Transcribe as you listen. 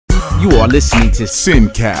You are listening to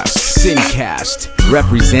Sincast,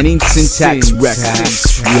 representing Syntax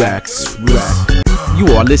Records.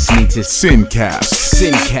 You are listening to Sincast,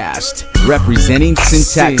 representing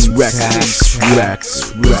Syntax Records.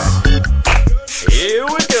 Here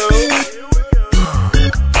we go.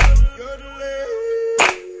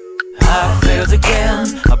 I failed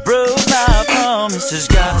again. I broke my promise. Is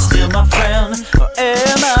God still my friend? Or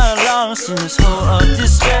am I lost in this hole of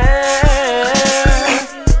despair?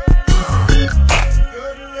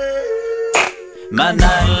 My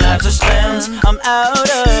 9 lives are spent. I'm out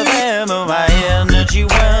of ammo. My energy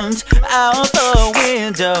went out the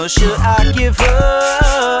window. Should I give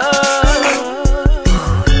up?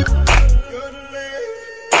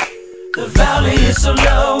 The valley is so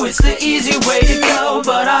low, it's the easy way to go,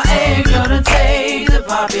 but I ain't gonna take the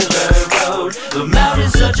popular road. The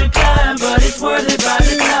mountain's such a climb, but it's worth it by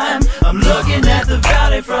the time I'm looking at the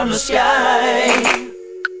valley from the sky.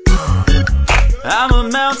 I'm a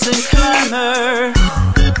mountain climber.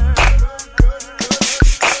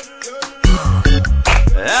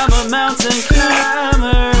 I'm a mountain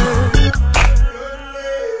climber.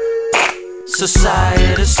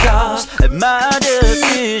 Society scoffs at my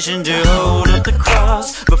decision to hold up the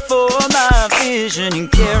cross before my vision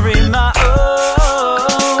and carry my own.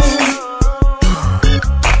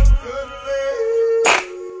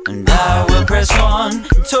 And I will press on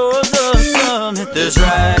towards the summit. There's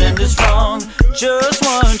right and there's wrong, just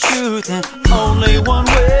one truth and only one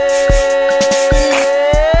way.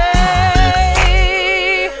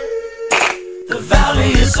 The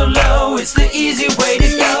valley is so low, it's the easy way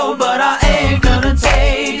to go, but I ain't gonna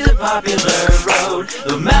take the popular road.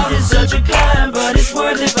 The mountain's such a climb, but it's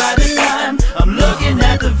worth it by the time I'm looking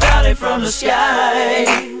at the valley from the sky.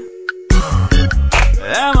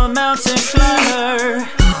 I'm a mountain climber.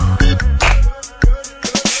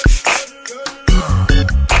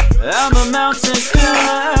 I'm a mountain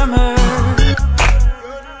climber.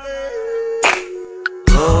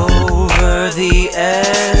 Over the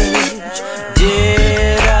edge,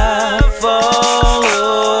 did I fall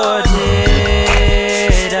or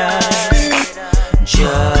did I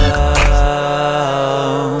jump?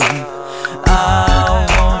 I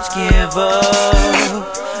won't give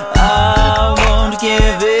up, I won't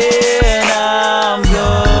give in, I'm going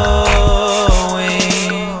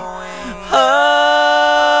up.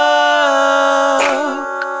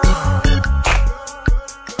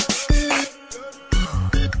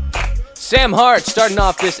 Sam Hart starting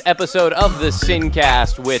off this episode of the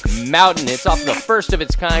Sincast with Mountain. It's off the first of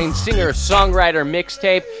its kind singer-songwriter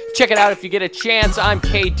mixtape. Check it out if you get a chance. I'm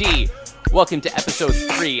KD. Welcome to episode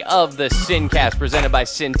 3 of the Sincast, presented by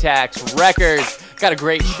Syntax Records. Got a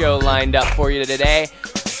great show lined up for you today.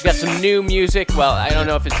 Got some new music. Well, I don't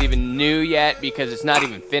know if it's even new yet because it's not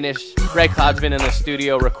even finished. Red Cloud's been in the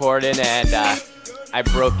studio recording, and I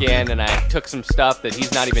broke in and I took some stuff that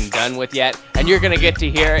he's not even done with yet, and you're going to get to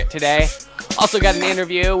hear it today. Also got an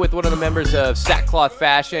interview with one of the members of Sackcloth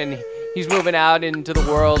Fashion. He's moving out into the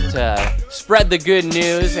world to spread the good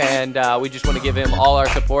news, and we just want to give him all our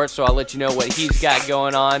support, so I'll let you know what he's got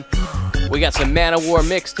going on. We got some Man of War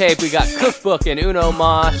mixtape, we got Cookbook and Uno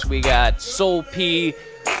Moss, we got Soul P,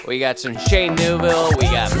 we got some Shane Newville, we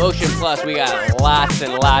got Motion Plus, we got lots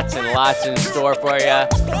and lots and lots in store for you.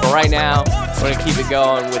 But right now, we're going to keep it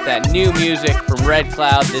going with that new music from Red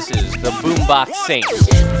Cloud. This is the Boombox Saints.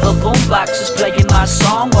 The boombox is playing my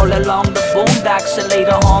song all along the boondocks and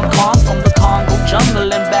later Hong Kong, from the Congo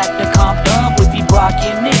jungle and back to Compton with the Brocky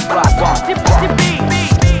and Nick Rock.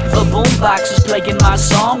 The boombox is playing my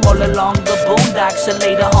song all along the boondocks and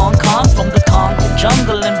later Hong Kong, from the Congo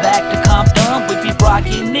jungle and back to Compton with the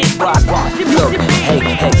Brocky and Nick Rock. Look,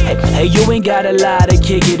 hey, you ain't gotta lie to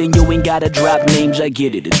kick it, and you ain't gotta drop names, I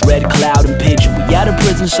get it. It's Red Cloud and Pigeon. We out of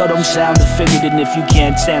prison, so don't sound offended, and if you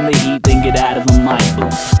can't stand the heat, then get out of the mic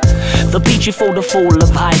booth. The peachy folder full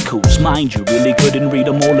of haikus. Mind you, really couldn't read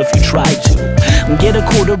them all if you tried to. Get a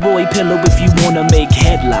corduroy pillow if you wanna make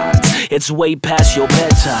headlines. It's way past your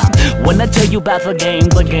bedtime. When I tell you about the game,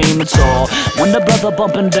 it's all. When the brother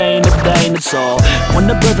bumpin' Dane, it's all. When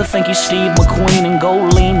the brother think he's Steve McQueen and go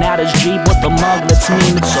lean out his Jeep with the muglets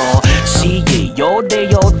mean, it's all. See ya, all day.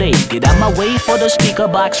 Get out my way for the speaker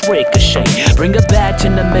box ricochet. Bring it back to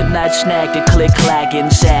the midnight snack, the click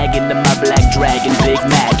clackin', sagging to my black dragon, Big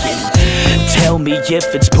Mackin'. Tell me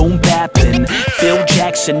if it's boom bappin'. Phil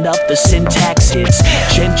Jackson up the syntax hits.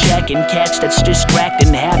 Jen jacking cats that's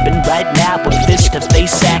distracting happen right now with fist to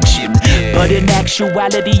face action. But in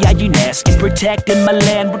actuality, I ain't asking. Protecting my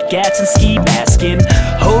land with gas and ski masking.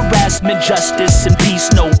 Harassment, justice, and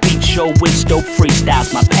peace. No beat show with dope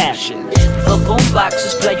freestyles, my passion. The boombox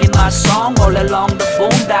is playing my song all along the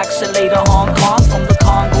boondocks and later Hong Kong. From the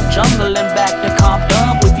Congo jungle and back to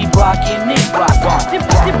Compton with the Brock and Nick Rock on.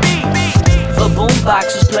 The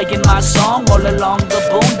boombox is playing my song all along the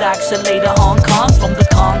boondocks and later Hong Kong. From the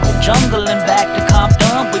Congo jungle and back to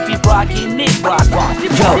Compton with the Brock and Nick Rock on.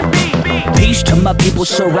 Yo, peace to my people,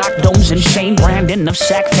 Ciroc, Domes, and Shane Brandon of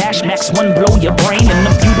Sack Fash, Max 1, blow your brain. And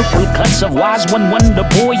the beautiful cuts of Wise One Wonder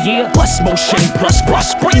Boy, yeah. Bus motion plus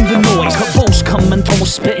bus, bring the noise. Verbose coming through,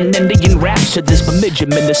 spitting Indian raps to this. Bemidji,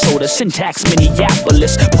 Minnesota, syntax,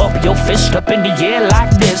 Minneapolis. Pump your fist up in the air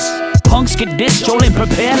like this. Punks get dissed, y'all ain't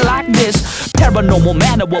prepared like this. Paranormal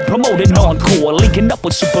manner will promote an encore. Linking up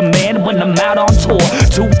with Superman when I'm out on tour.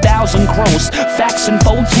 2,000 crows, facts and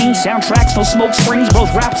 14 soundtracks, no smoke screens.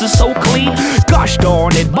 Both raps are so clean. Gosh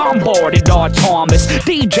darn it, bombarded R. Thomas.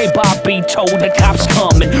 DJ Bobby told the cops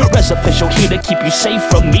coming. Res official here to keep you safe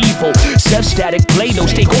from evil. Self-static Play-Doh,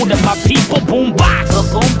 stay hold of my people. Boombox. The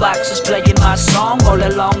boombox is playing my song all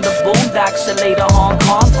along the boondocks and later Hong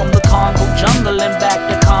Kong. From the Congo jungle and back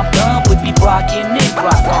to Compton with me Brock and Nick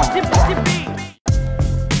Rock on.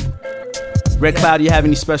 Red Cloud, you have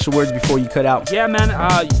any special words before you cut out? Yeah, man.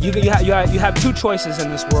 You have two choices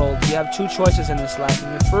in this world. You have two choices in this life.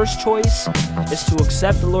 And your first choice is to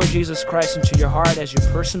accept the Lord Jesus Christ into your heart as your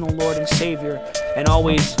personal Lord and Savior, and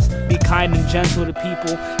always be kind and gentle to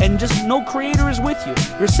people, and just know Creator is with you.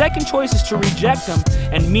 Your second choice is to reject Him,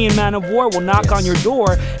 and me and Man of War will knock on your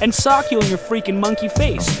door and sock you in your freaking monkey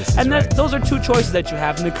face. And those are two choices that you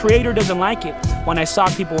have. And the Creator doesn't like it when I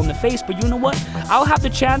sock people in the face, but you know what? I'll have the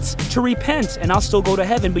chance to repent, and I'll still go to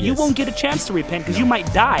heaven, but you won't get a chance to repent because you might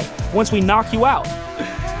die once we knock you out.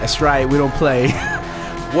 That's right, we don't play.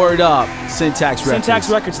 Word up, Syntax Records. Syntax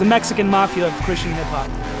Records, the Mexican mafia of Christian hip-hop.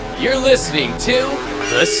 You're listening to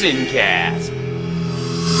The Sincast.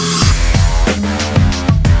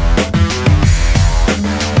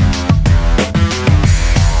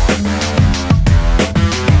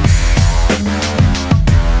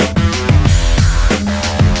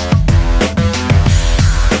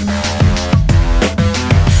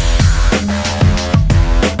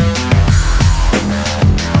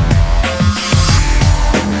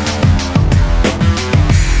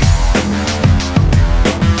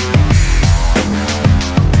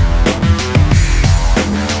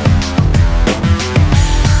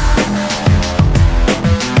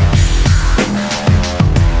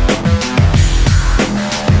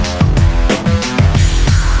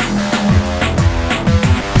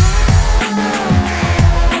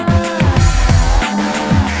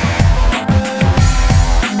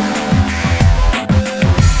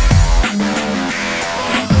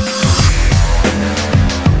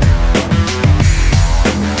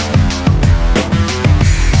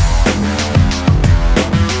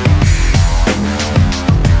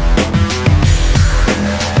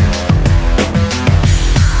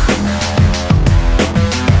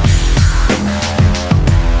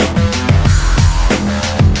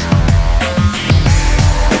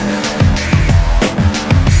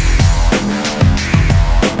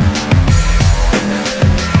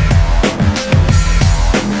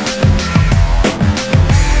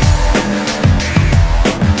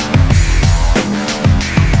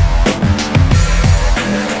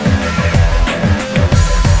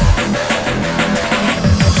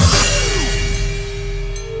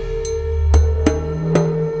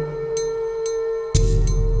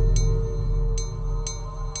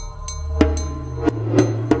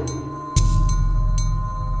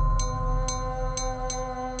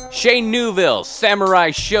 Shane Newville,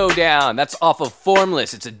 Samurai Showdown. That's off of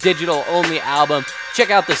Formless. It's a digital-only album.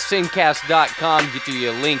 Check out the Sincast.com. Get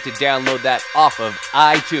you a link to download that off of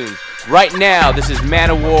iTunes. Right now, this is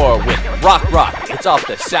Man of War with Rock Rock. It's off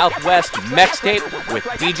the Southwest Mixtape with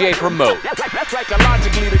DJ Promote.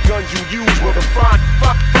 Psychologically, the guns you use will find you.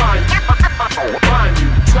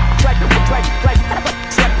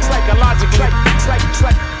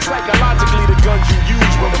 Psychologically, the guns you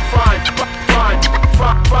use will find you.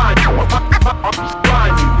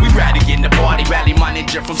 We rally in the party, rally my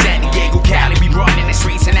ninja from San Diego, Cali. We running the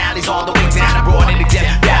streets and alleys all the way down the road in the Death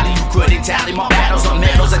Valley. You couldn't tally my battles on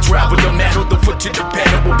medals. I travel the metal, the foot to the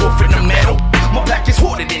pedal, we're both in the metal. My back is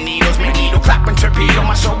harder than needles, Magneto, clapping torpedo.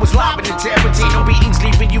 My show was live in the Tarantino, beatings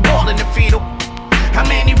leaving you all in the fetal. How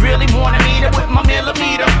many really wanna meet it with my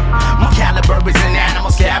millimeter? My caliber is an animal,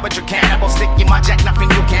 scavenger, cannibal. Sticking my jack, nothing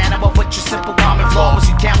you cannibal. But your simple common flaws,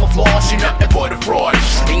 you camouflage. You're nothing but a fraud.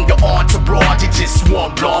 In your entourage, you're just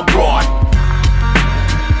one blonde broad.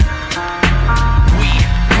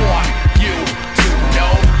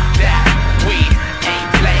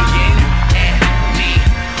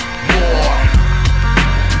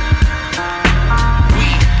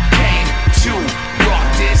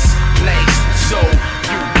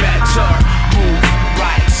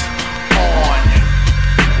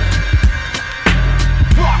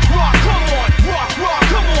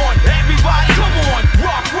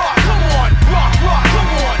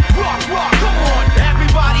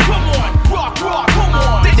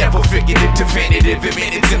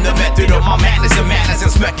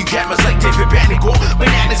 Smacking cameras like David Bannigal.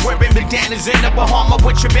 Bananas wearing bandanas in the Bahama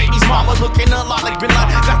with your baby's mama looking a lot like Bin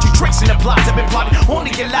Laden. Got you tricks in the plots I've been plotting.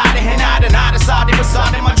 Only get louder and out and out of side and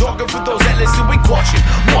beside my jargon for those that listen with caution.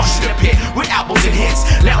 Washing the pit with apples and hits.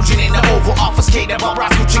 Lounging in the Oval Office, catered by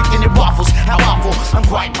Roscoe chicken and waffles. How awful, I'm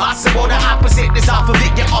quite possible. The opposite is off of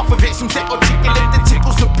it, get off of it. Some tickle chicken lip that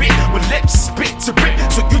tickles a bit. With lips spit to rip,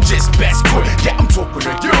 so you just best quit. Yeah, I'm talking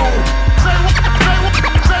to you.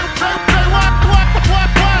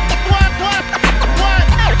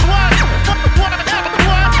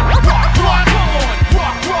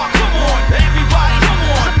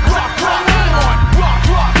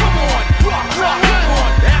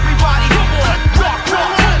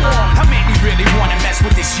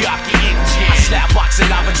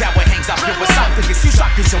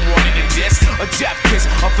 A warning to diss, a death kiss,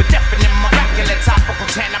 of a definite miraculous topical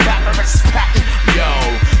tan barbarous pattern. Yo,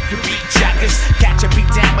 you beat jackers, catch a beat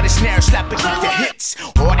down with a snare, slap it with the hits.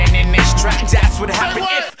 Hoarding in this track, that's what happened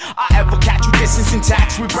if I ever catch you distance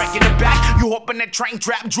intact. We breaking it back, you hoping the train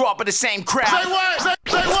trap drop of the same crowd.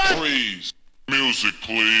 Please, music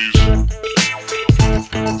please.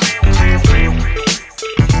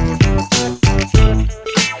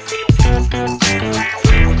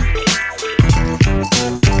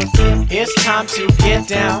 It's time to get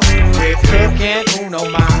down with Cook and Uno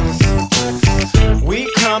Mas.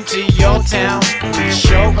 We come to your town, we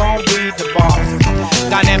sure gon' be the boss.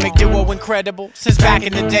 Dynamic duo incredible, since back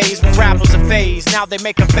in the days when rap was a phase. Now they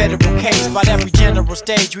make a federal case, about every general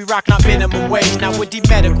stage. We rock not minimum wage, now with the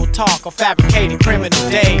medical talk or fabricated criminal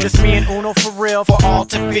days. Just me and Uno for real, for all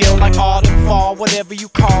to feel like autumn, fall, whatever you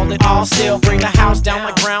call it. I'll still bring the house down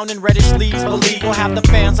like brown and reddish leaves. Believe we'll have the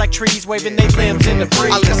fans like trees waving their limbs in the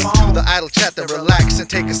breeze. I listen to the idle chat, then relax and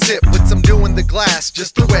take a sip with some dew in the glass,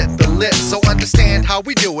 just to wet the lips. So understand how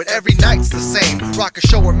we do it, every night's the same. Rock a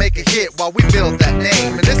show or make a hit while we build that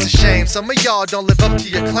name. And it's a shame, some of y'all don't live up to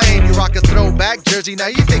your claim. You rock a throwback jersey, now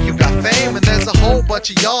you think you got fame. And there's a whole bunch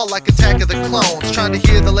of y'all like Attack of the Clones, trying to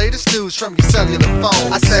hear the latest news from your cellular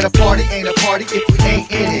phone. I said a party ain't a party if we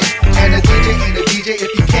ain't in it, and a DJ ain't a DJ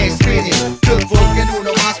if you can't spin it. Cookbook and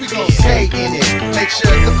Uno Mas, we gon' stay in it. Make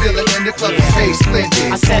sure the feeling in the club will stay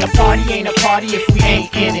splendid. I said a party ain't a party if we ain't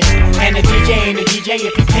in it, and a DJ ain't a DJ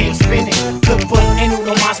if he can't spin it. Cookbook and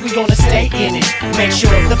Uno Mas, we gonna stay in it. Make sure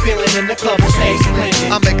the feeling in the club will stay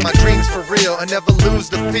splendid. I make my dreams for real and never lose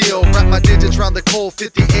the feel. Wrap my digits round the cold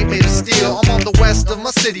 58 made of steel. I'm on the west of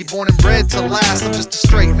my city, born and bred to last. I'm just a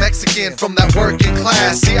straight Mexican from that working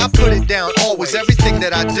class. See, I put it down always, everything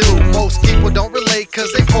that I do. Most people don't relate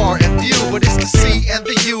cause they far and few, but it's the C and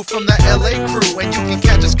the U from the LA crew. And you can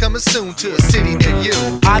catch us coming soon to a city near you.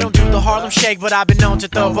 I don't do the Harlem Shake, but I've been known to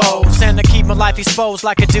throw bows. And I keep my life exposed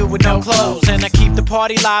like a dude with no clothes. And I keep the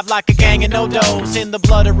party live like a gang of no-dos. In the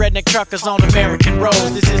blood of redneck truckers on American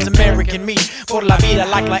roads. This is American meat, por la vida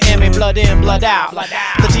like La M, blood in, blood out.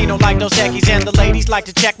 Latino like Dos Equis, and the ladies like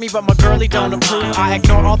to check me, but my girlie don't approve. I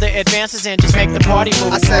ignore all the advances and just make the party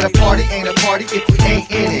move. I said a party ain't a party if we ain't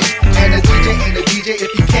in it, and a DJ ain't a DJ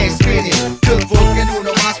if you can't spin it. Cookbook and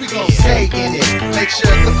Uno Mas, we gon' stay in it. Make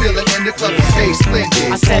sure the feeling in the club will stay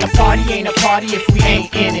splendid. I said a party ain't a party if we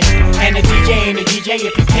ain't in it, and a DJ ain't a DJ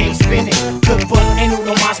if he can't spin it. Cookbook and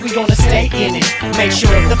Uno Mas, we gonna stay in it. Make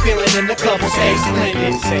sure the feeling in the club will stay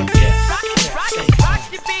splendid. Say yes.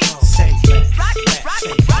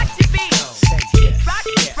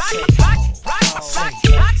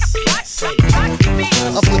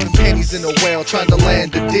 I'm flipping pennies in a whale, trying to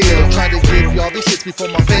land a deal. Trying to give y'all these hits before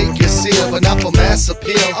my fate gets sealed, but not for mass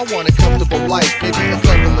appeal. I want a comfortable life, maybe a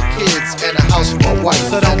couple of kids and a house for my wife.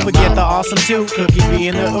 So don't forget the awesome too, Cookie B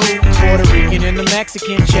in the ooh, Puerto Rican and the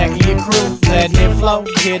Mexican, checking your crew, letting it flow,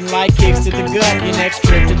 getting like kicks to the gut. Your next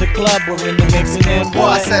trip to the club, we're in the mixing and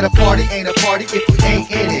what? I said a party ain't a party if we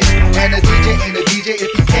ain't in it, and a DJ ain't a DJ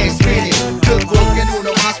if you can't spin it. Cookbook and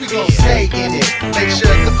Uno Mas, we gon' stay in it. Make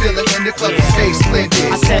sure the feeling in the club will stay splendid.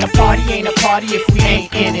 I said a party ain't a party if we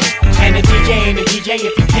ain't in it, and a DJ ain't a DJ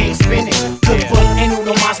if he can't spin it. Cookbook and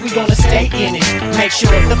Uno Mas, we gonna stay in it. Make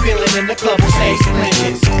sure the feeling in the club will stay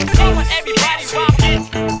splendid. Come on, everybody rock it.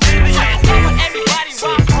 Come on, everybody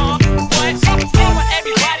rock it. What? Come on,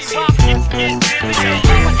 everybody rock it. Come on,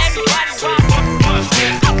 everybody rock it.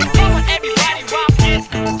 Come on, everybody rock it.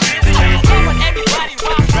 Come on, everybody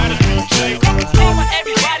rock it. Come on,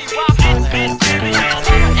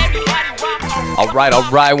 everybody rock it.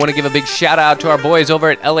 All right. Want to give a big shout out to our boys over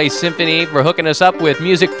at LA Symphony for hooking us up with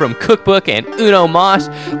music from Cookbook and Uno Mas.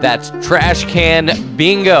 That's Trash Can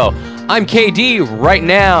Bingo. I'm KD right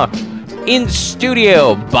now in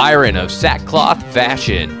studio. Byron of Sackcloth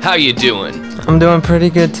Fashion. How you doing? I'm doing pretty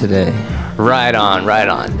good today. Right on.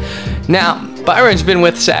 Now, Byron's been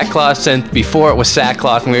with Sackcloth since before it was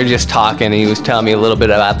Sackcloth, and we were just talking, and he was telling me a little bit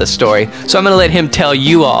about the story. So I'm going to let him tell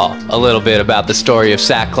you all a little bit about the story of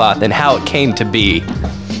Sackcloth and how it came to be.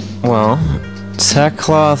 Well,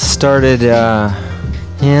 Sackcloth started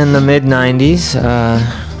in the mid-90s,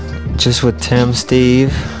 just with Tim,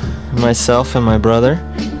 Steve, myself, and my brother,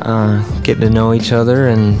 getting to know each other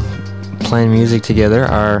and playing music together.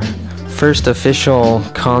 Our first official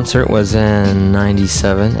concert was in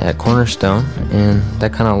 97 at Cornerstone, and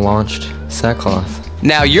that kind of launched Sackcloth.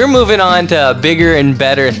 Now you're moving on to bigger and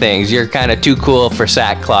better things. You're kind of too cool for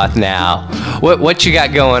Sackcloth now. What you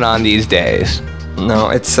got going on these days? No,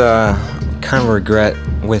 it's kind of regret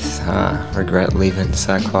leaving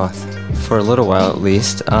Sackcloth for a little while at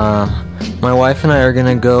least. My wife and I are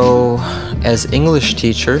gonna go as English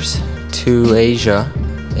teachers to Asia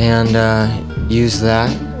and use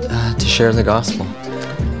that to share the gospel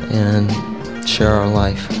and share our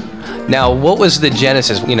life. Now, what was the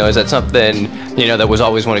genesis? Is that something, that was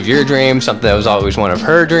always one of your dreams, something that was always one of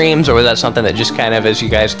her dreams, or was that something that just kind of, as you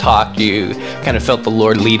guys talked, you kind of felt the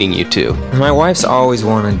Lord leading you to? My wife's always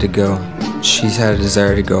wanted to go. She's had a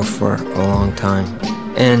desire to go for a long time.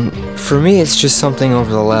 And for me, it's just something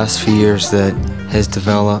over the last few years that has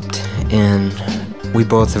developed, and we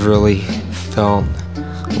both have really felt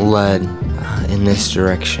led in this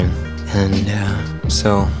direction. And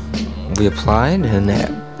so we applied, and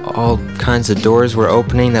all kinds of doors were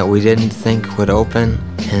opening that we didn't think would open,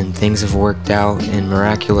 and things have worked out in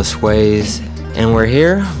miraculous ways, and we're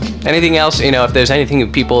here. Anything else, if there's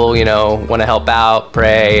anything people, want to help out,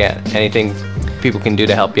 pray, anything people can do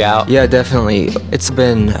to help you out? Yeah, definitely. It's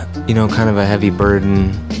been, kind of a heavy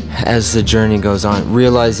burden as the journey goes on,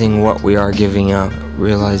 realizing what we are giving up,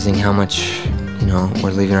 realizing how much,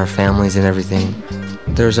 we're leaving our families and everything.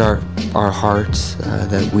 There's our hearts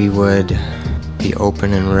that we would be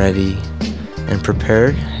open and ready and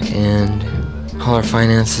prepared, and all our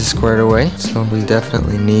finances squared away. So we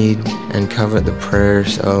definitely need and covet the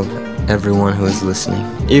prayers of everyone who is listening.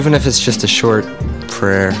 Even if it's just a short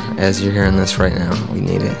prayer, as you're hearing this right now, we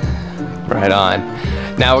need it. Right on.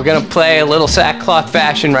 Now we're gonna play a little Sackcloth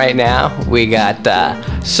fashion right now. We got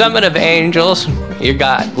Summit of Angels. You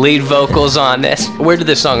got lead vocals on this. Where did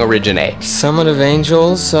this song originate? Summit of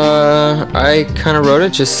Angels, I kind of wrote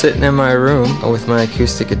it just sitting in my room with my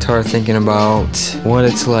acoustic guitar, thinking about what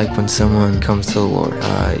it's like when someone comes to the Lord.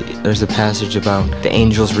 There's a passage about the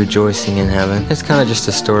angels rejoicing in heaven. It's kind of just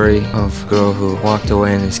a story of a girl who walked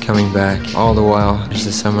away and is coming back. All the while, there's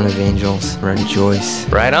the Summit of Angels, rejoice.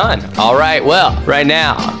 Right on. All right, well, right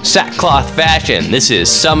now, Sackcloth fashion. This is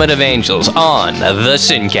Summit of Angels on the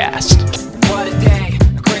Sincast. What a day,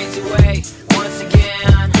 a crazy way, once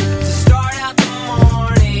again, to start out the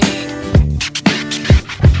morning.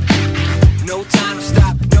 No time to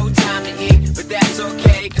stop, no time to eat, but that's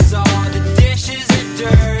okay, cause all the dishes are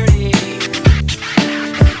dirty.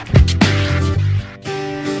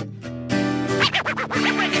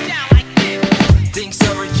 Thinks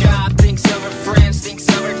of her job, thinks of her friends, thinks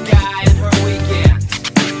of her guy and her weekend.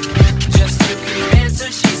 Just to convince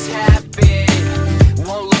her she's happy,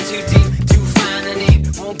 won't look too deep.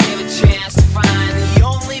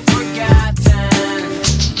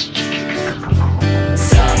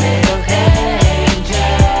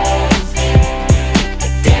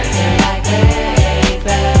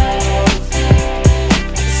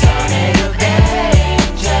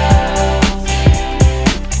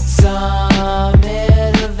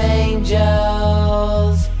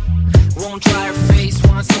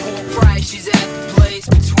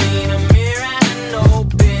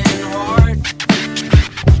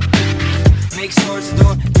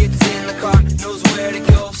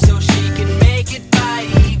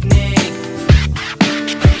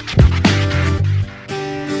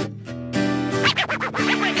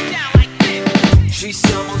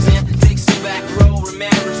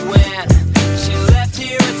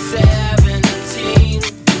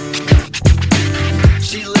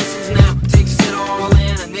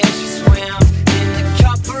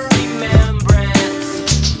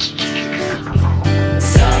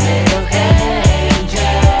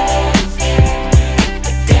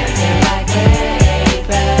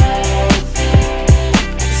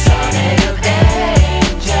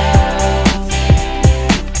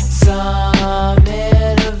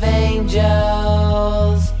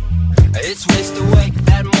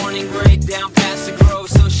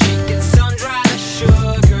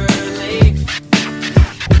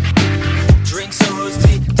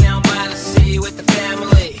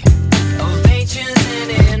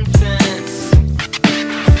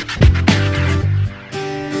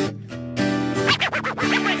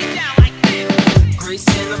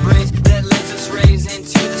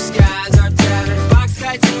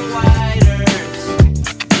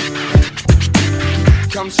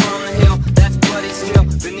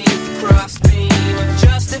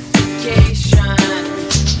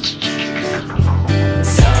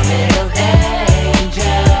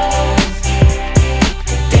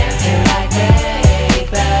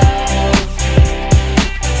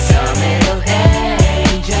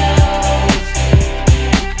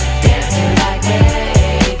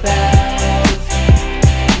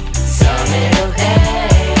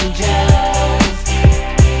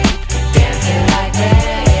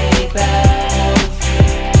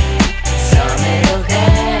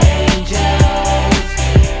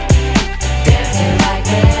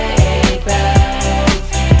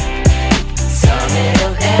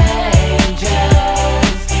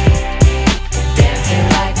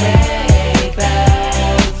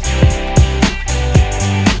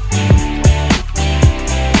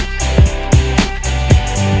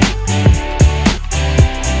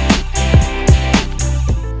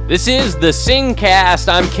 This is the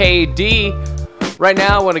Singcast. I'm KD. Right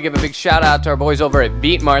now, I want to give a big shout out to our boys over at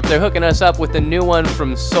Beatmart. They're hooking us up with the new one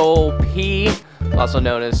from Soul P, also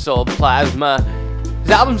known as Soul Plasma.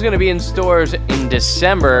 His album's going to be in stores in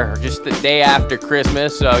December, just the day after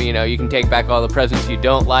Christmas, so you can take back all the presents you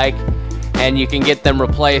don't like, and you can get them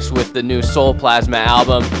replaced with the new Soul Plasma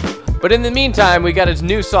album. But in the meantime, we got his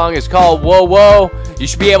new song. It's called Whoa Whoa. You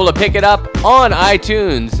should be able to pick it up on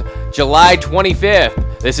iTunes July 25th.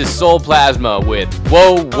 This is Soul Plasma with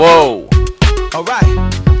Whoa Whoa. Alright,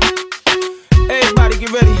 everybody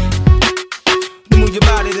get ready to move your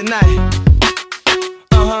body tonight.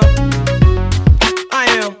 I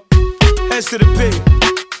am S to the P,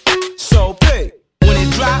 so P. When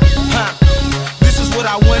it drop, this is what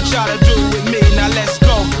I want y'all to do with me. Now let's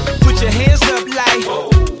go. Put your hands up like,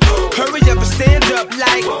 hurry up and stand up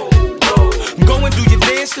like, go and do your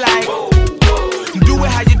dance like, do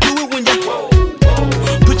it how you do it when you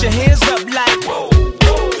put your hands up like,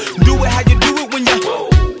 do it how you do it when you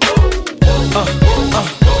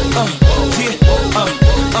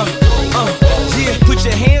yeah, put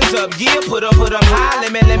your hands up, yeah, put them high.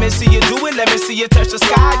 Let me see you do it, let me see you touch the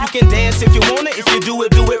sky. You can dance if you want it, if you do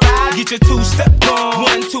it right. Get your two-step on,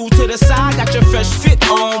 1, 2 to the side. Got your fresh fit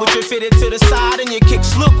on, with your fitted to the side, and your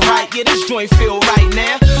kicks look right. Yeah, this joint feel right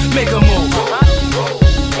now. Make a move,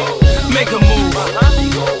 make a move.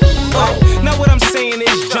 Now what I'm saying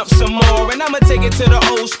is jump some more, and I'ma take it to the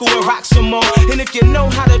old school and rock some more. And if you know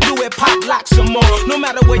how to do it, pop lock some more. No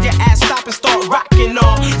matter where you're at, stop and start rocking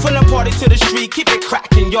on. From the party to the street, keep it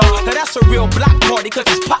cracking, y'all. Now that's a real block party, cause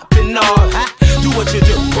it's popping on. Do what you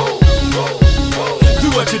do, do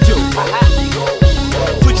what you do.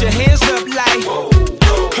 Put your hands up like,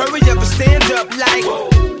 hurry up and stand up like,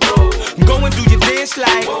 go and do your dance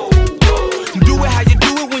like, do it how you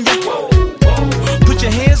do it when you put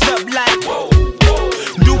your hands up like,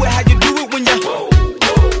 do it how you do it when you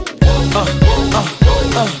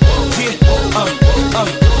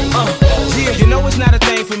yeah, you know it's not a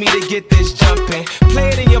thing for me to get this jumping. Play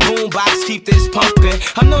it in your boombox, keep this pumping.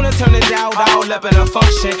 I'm known to turn it out all up in a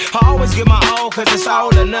function. I always give my all cause it's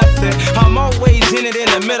all or nothing. I'm always in it in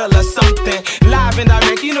the middle of something. Live and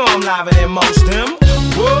direct, you know I'm live than most of them.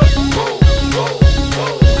 What?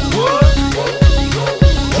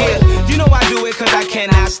 Yeah, you know I do it cause I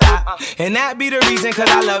cannot stop. And that be the reason cause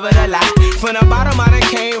I love it a lot. From the bottom I done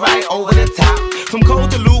came right over the top. From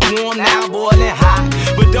cold to lukewarm, now boiling hot.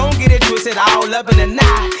 But don't get it twisted all up in the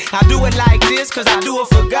knot. I do it like this cause I do it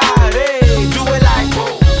for God. Hey, do it like,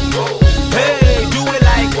 hey, do it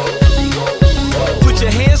like, put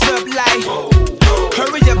your hands up like,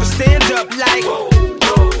 hurry up and stand up like,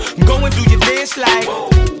 go and do your dance like,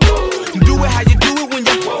 do it how you do it when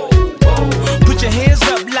you put your hands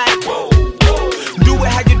up like, do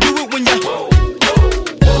it how you do it when you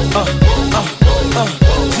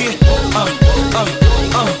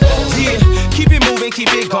yeah, keep it moving,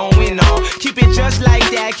 keep it going on. Keep it just like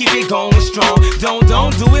that, keep it going strong. Don't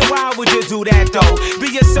do it, why would you do that though? Be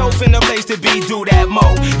yourself in the place to be, do that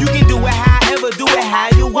more. You can do it however, do it how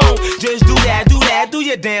you want. Just do that, do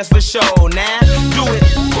your dance for sure. Now, do it,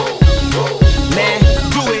 man,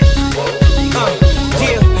 do it,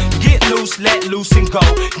 yeah, get loose, let loose and go.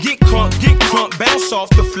 Get crunk, bounce off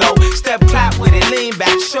the flow. Step, clap with it, lean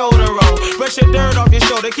back, shoulder roll. Brush your dirt off your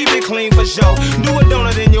shoulder, keep it clean for sure. Do a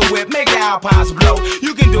donut in your whip, make the alpines blow.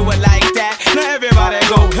 You can do it like that, now everybody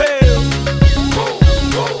go, hey,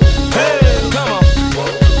 hey, come on.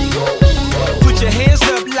 Put your hands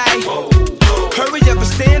up like, hurry up and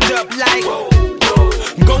stand up like,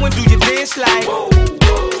 go and do your dance like,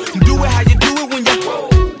 do it how you do it when you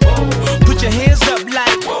put your hands up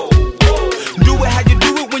like, do it how you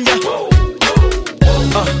do it when you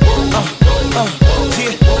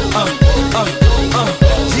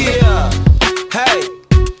yeah, hey,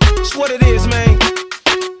 it's what it is, man.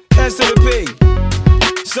 S to the P,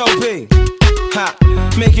 so P,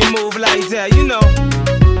 make it move like that, you know,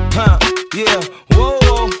 yeah, whoa,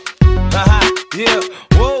 whoa, yeah,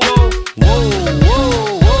 whoa, whoa, whoa,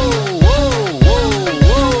 whoa, whoa,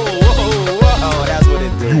 whoa, whoa, that's what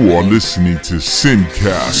it is. You are listening to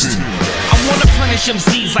Singcast. I wanna punish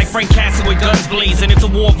MCs like Frank Castle with guns blazing. It's a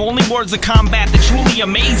war of only words of combat that truly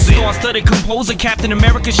amazing. Star-studded composer, Captain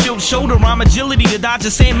America, shield shoulder, arm agility to dodge the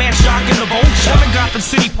Sandman, shock and the vulture. On the Gotham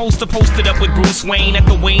City poster posted up with Bruce Wayne. At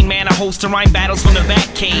the Wayne Manor, host to rhyme battles from the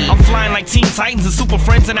Batcave. I'm flying like Teen Titans and Super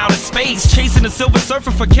Friends in outer space, chasing the Silver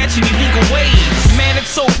Surfer for catching illegal waves. Man, it's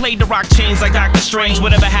so played to rock chains like Doctor Strange.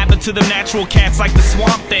 Whatever happened to them natural cats like the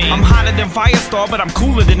Swamp Thing? I'm hotter than Firestar, but I'm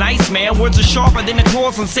cooler than Iceman. Words are sharper than the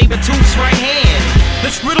claws on Sabertooth's right hand.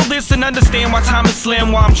 Let's riddle this and understand why time is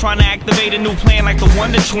slim. While I'm trying to activate a new plan like the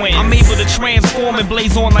Wonder Twins. I'm able to transform and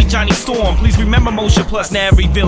blaze on like Johnny Storm. Please remember motion plus now every villain